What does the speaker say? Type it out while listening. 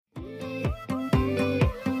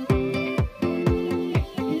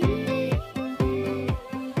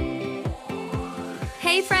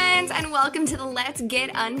and welcome to the Let's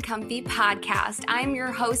Get Uncomfy podcast. I'm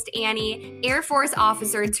your host, Annie, Air Force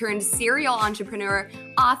officer turned serial entrepreneur,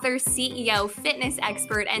 author, CEO, fitness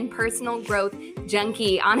expert, and personal growth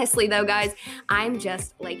junkie. Honestly, though, guys, I'm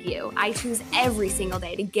just like you. I choose every single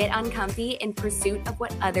day to get uncomfy in pursuit of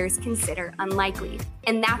what others consider unlikely.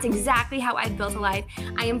 And that's exactly how I've built a life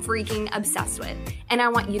I am freaking obsessed with. And I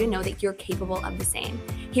want you to know that you're capable of the same.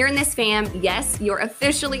 Here in this fam, yes, you're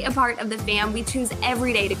officially a part of the fam. We choose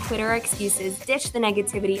every day to quit our excuses, ditch the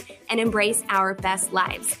negativity, and embrace our best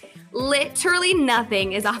lives. Literally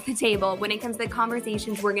nothing is off the table when it comes to the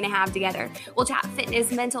conversations we're going to have together. We'll chat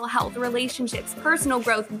fitness, mental health, relationships, personal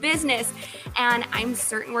growth, business, and I'm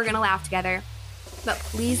certain we're going to laugh together. But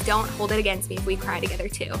please don't hold it against me if we cry together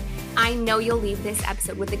too. I know you'll leave this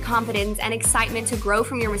episode with the confidence and excitement to grow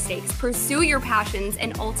from your mistakes, pursue your passions,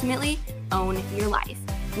 and ultimately own your life.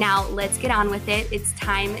 Now let's get on with it. It's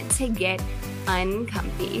time to get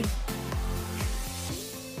uncomfy.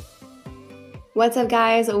 What's up,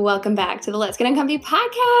 guys? Welcome back to the Let's Get Uncomfy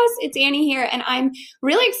podcast. It's Annie here, and I'm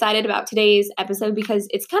really excited about today's episode because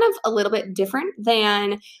it's kind of a little bit different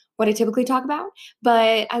than what I typically talk about,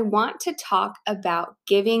 but I want to talk about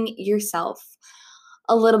giving yourself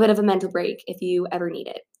a little bit of a mental break if you ever need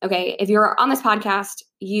it. Okay, if you're on this podcast,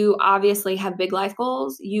 you obviously have big life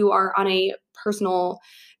goals. You are on a personal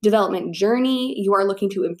development journey. You are looking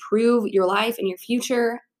to improve your life and your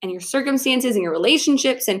future and your circumstances and your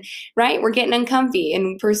relationships. And right, we're getting uncomfy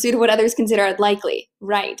in pursuit of what others consider unlikely.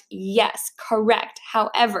 Right? Yes, correct.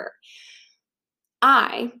 However,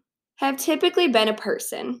 I have typically been a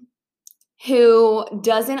person who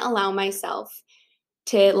doesn't allow myself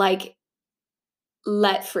to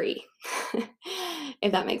let free,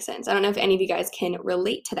 if that makes sense. I don't know if any of you guys can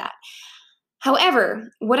relate to that. However,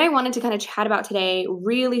 what I wanted to kind of chat about today,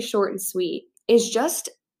 really short and sweet, is just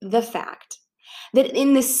the fact that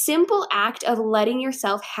in the simple act of letting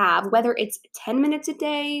yourself have, whether it's 10 minutes a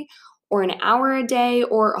day or an hour a day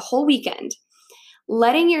or a whole weekend,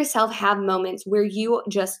 letting yourself have moments where you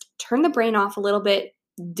just turn the brain off a little bit,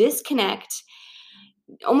 disconnect,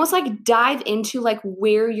 almost like dive into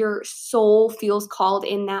where your soul feels called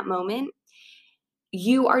in that moment,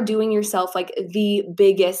 you are doing yourself the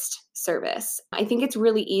biggest service. I think it's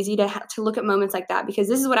really easy to look at moments like that because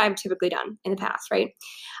this is what I've typically done in the past, right?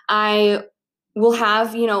 I will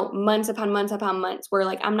have, months upon months upon months where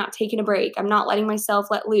I'm not taking a break. I'm not letting myself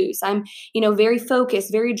let loose. I'm, very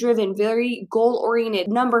focused, very driven, very goal-oriented,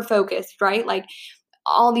 number focused, right?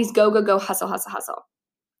 All these go, go, go, hustle, hustle, hustle.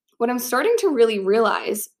 What I'm starting to really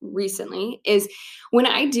realize recently is when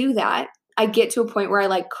I do that, I get to a point where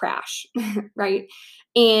I crash, right?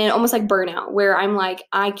 And almost burnout, where I'm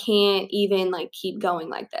I can't even keep going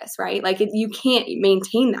like this, right? You can't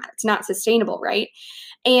maintain that. It's not sustainable, right?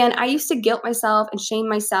 And I used to guilt myself and shame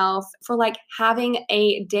myself for having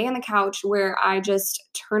a day on the couch where I just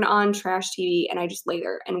turn on trash TV and I just lay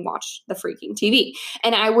there and watch the freaking TV.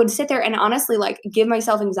 And I would sit there and honestly give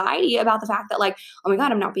myself anxiety about the fact that oh my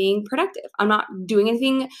God, I'm not being productive. I'm not doing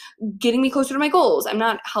anything getting me closer to my goals. I'm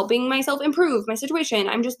not helping myself improve my situation.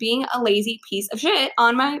 I'm just being a lazy piece of shit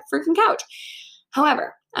on my freaking couch.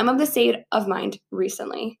 However, I'm of the state of mind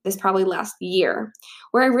recently, this probably last year,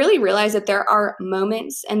 where I really realized that there are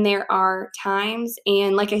moments and there are times,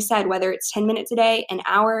 and like I said, whether it's 10 minutes a day, an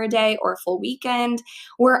hour a day, or a full weekend,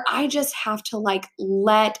 where I just have to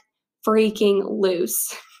let freaking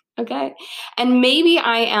loose. Okay. And maybe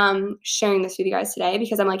I am sharing this with you guys today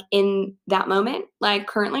because I'm in that moment,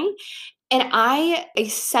 currently. And I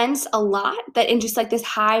sense a lot that in just this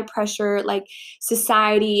high pressure,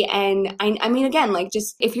 society. And I mean, again,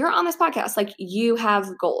 just if you're on this podcast, you have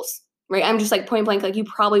goals, right? I'm just point blank, you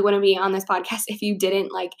probably wouldn't be on this podcast if you didn't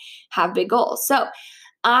have big goals. So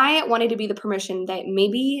I wanted to be the permission that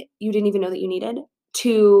maybe you didn't even know that you needed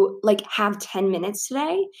to have 10 minutes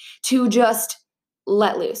today to just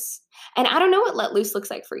let loose. And I don't know what let loose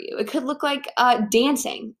looks like for you. It could look like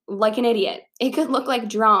dancing like an idiot. It could look like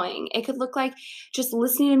drawing. It could look like just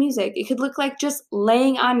listening to music. It could look like just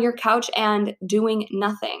laying on your couch and doing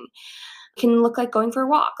nothing. It can look like going for a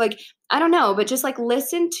walk. I don't know, but just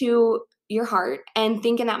listen to your heart and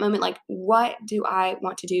think in that moment, what do I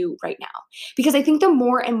want to do right now? Because I think the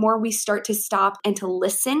more and more we start to stop and to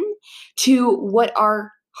listen to what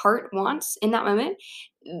our heart wants in that moment,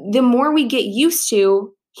 the more we get used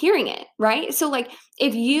to hearing it, right? So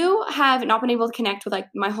if you have not been able to connect with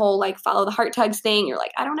my whole follow the heart tugs thing, you're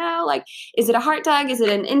I don't know, is it a heart tug? Is it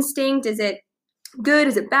an instinct? Is it good?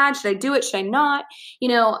 Is it bad? Should I do it? Should I not?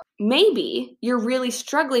 Maybe you're really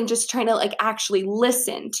struggling just trying to actually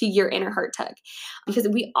listen to your inner heart tug, because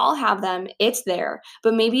we all have them. It's there,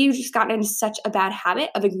 but maybe you've just gotten into such a bad habit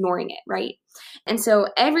of ignoring it, right? And so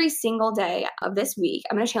every single day of this week,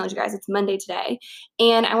 I'm going to challenge you guys. It's Monday today.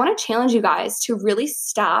 And I want to challenge you guys to really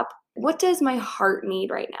stop. What does my heart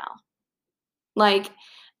need right now?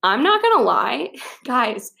 I'm not going to lie,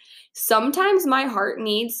 guys. Sometimes my heart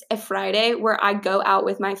needs a Friday where I go out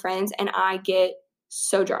with my friends and I get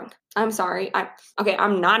so drunk. I'm sorry.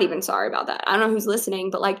 I'm not even sorry about that. I don't know who's listening,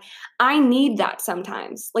 but I need that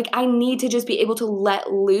sometimes. I need to just be able to let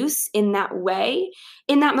loose in that way,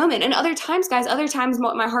 in that moment. And other times, guys,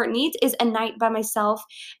 what my heart needs is a night by myself,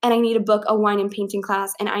 and I need to book a wine and painting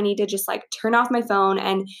class, and I need to just turn off my phone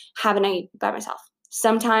and have a night by myself.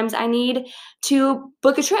 Sometimes I need to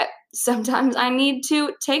book a trip. Sometimes I need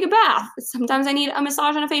to take a bath. Sometimes I need a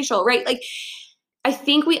massage and a facial, right? I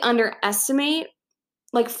think we underestimate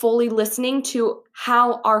fully listening to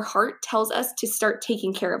how our heart tells us to start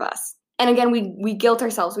taking care of us. And again, we guilt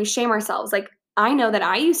ourselves, we shame ourselves. I know that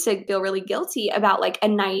I used to feel really guilty about a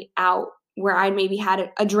night out where I maybe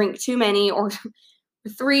had a drink too many or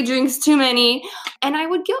 3 drinks too many, and I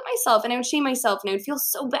would guilt myself and I would shame myself and I would feel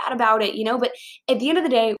so bad about it, but at the end of the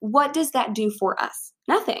day, what does that do for us?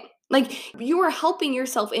 Nothing. You are helping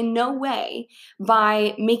yourself in no way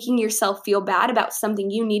by making yourself feel bad about something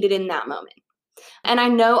you needed in that moment. And I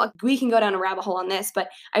know we can go down a rabbit hole on this, but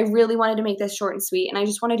I really wanted to make this short and sweet. And I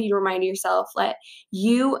just wanted you to remind yourself that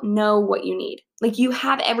you know what you need. You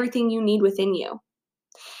have everything you need within you.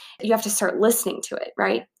 You have to start listening to it,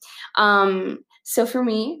 right? So for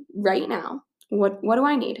me right now, what do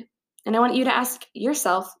I need? And I want you to ask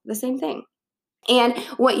yourself the same thing. And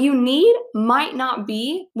what you need might not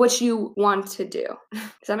be what you want to do.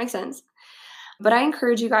 Does that make sense? But I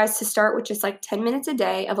encourage you guys to start with just 10 minutes a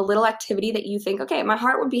day of a little activity that you think, okay, my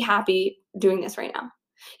heart would be happy doing this right now,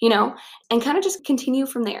 and kind of just continue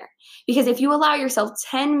from there. Because if you allow yourself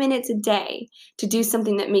 10 minutes a day to do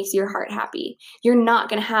something that makes your heart happy, you're not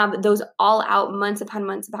going to have those all out months upon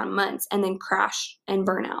months upon months and then crash and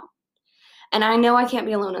burn out. And I know I can't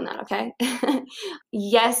be alone in that, okay?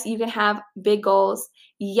 Yes, you can have big goals.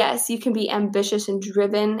 Yes, you can be ambitious and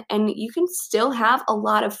driven, and you can still have a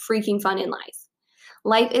lot of freaking fun in life.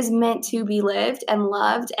 Life is meant to be lived and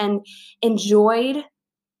loved and enjoyed.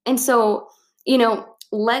 And so,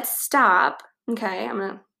 let's stop. Okay,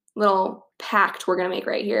 little pact we're going to make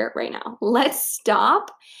right here, right now. Let's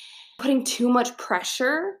stop putting too much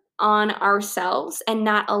pressure on ourselves and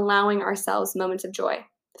not allowing ourselves moments of joy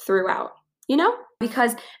throughout.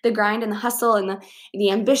 Because the grind and the hustle and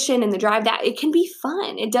the ambition and the drive, that it can be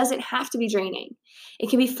fun. It doesn't have to be draining. It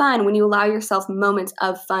can be fun when you allow yourself moments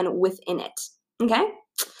of fun within it. Okay?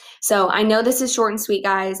 So I know this is short and sweet,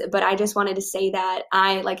 guys, but I just wanted to say that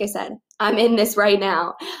like I said, I'm in this right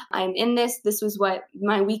now. I'm in this. This was what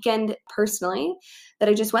my weekend personally that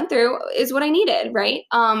I just went through is what I needed, right?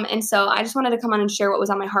 And so I just wanted to come on and share what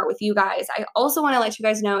was on my heart with you guys. I also want to let you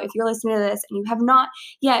guys know, if you're listening to this and you have not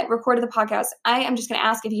yet recorded the podcast, I am just going to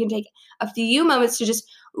ask if you can take a few moments to just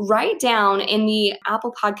write down in the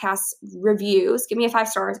Apple Podcasts reviews, give me a 5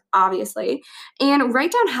 stars, obviously, and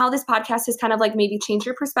write down how this podcast has kind of maybe changed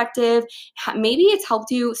your perspective. Maybe it's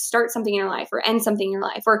helped you start something in your life or end something in your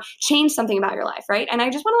life or change something about your life, right? And I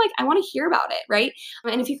just want to I want to hear about it, right?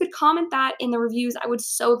 And if you could comment that in the reviews, I would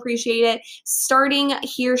so appreciate it. Starting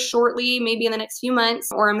here shortly, maybe in the next few months,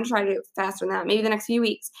 or I'm going to try to do it faster than that, maybe the next few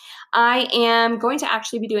weeks, I am going to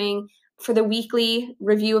actually be doing, for the weekly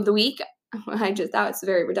review of the week, that was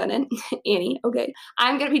very redundant, Annie. Okay.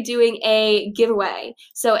 I'm going to be doing a giveaway.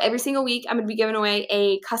 So every single week, I'm going to be giving away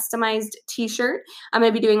a customized t-shirt. I'm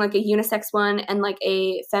going to be doing a unisex one and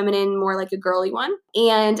a feminine, more a girly one.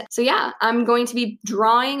 And so, yeah, I'm going to be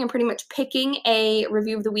drawing and pretty much picking a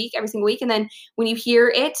review of the week every single week. And then when you hear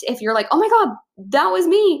it, if you're oh my God, that was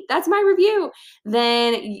me, that's my review,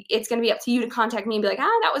 then it's going to be up to you to contact me and be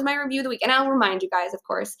that was my review of the week. And I'll remind you guys, of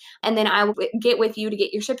course. And then I will get with you to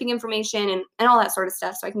get your shipping information and all that sort of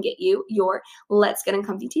stuff so I can get you your Let's Get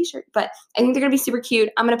Uncomfy t-shirt. But I think they're going to be super cute.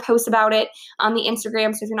 I'm going to post about it on the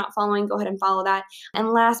Instagram. So if you're not following, go ahead and follow that. And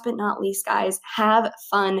last but not least, guys, have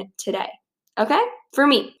fun today. Okay? For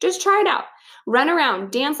me, just try it out. Run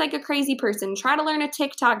around, dance like a crazy person, try to learn a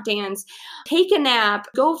TikTok dance, take a nap,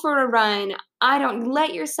 go for a run.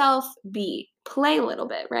 Let yourself be. Play a little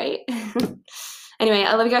bit, right? Anyway,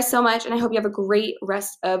 I love you guys so much, and I hope you have a great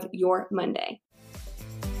rest of your Monday.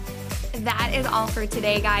 That is all for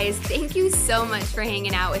today, guys. Thank you so much for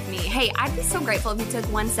hanging out with me. Hey, I'd be so grateful if you took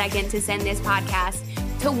 1 second to send this podcast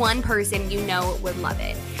to one person you know would love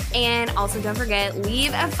it. And also don't forget,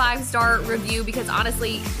 leave a 5-star review because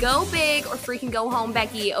honestly, go big or freaking go home,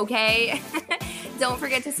 Becky, okay? Don't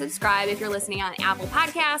forget to subscribe if you're listening on Apple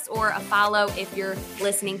Podcasts or a follow if you're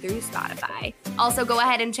listening through Spotify. Also, go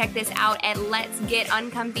ahead and check this out at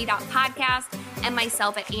letsgetuncomfy.podcast and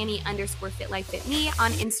myself at Annie_FitLikeFitMe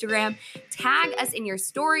on Instagram. Tag us in your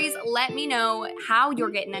stories. Let me know how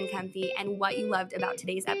you're getting uncomfy and what you loved about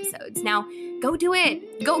today's episodes. Now, go do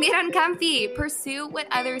it. Go get uncomfy. Pursue what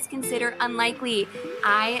others consider unlikely.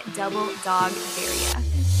 I double dog dare ya.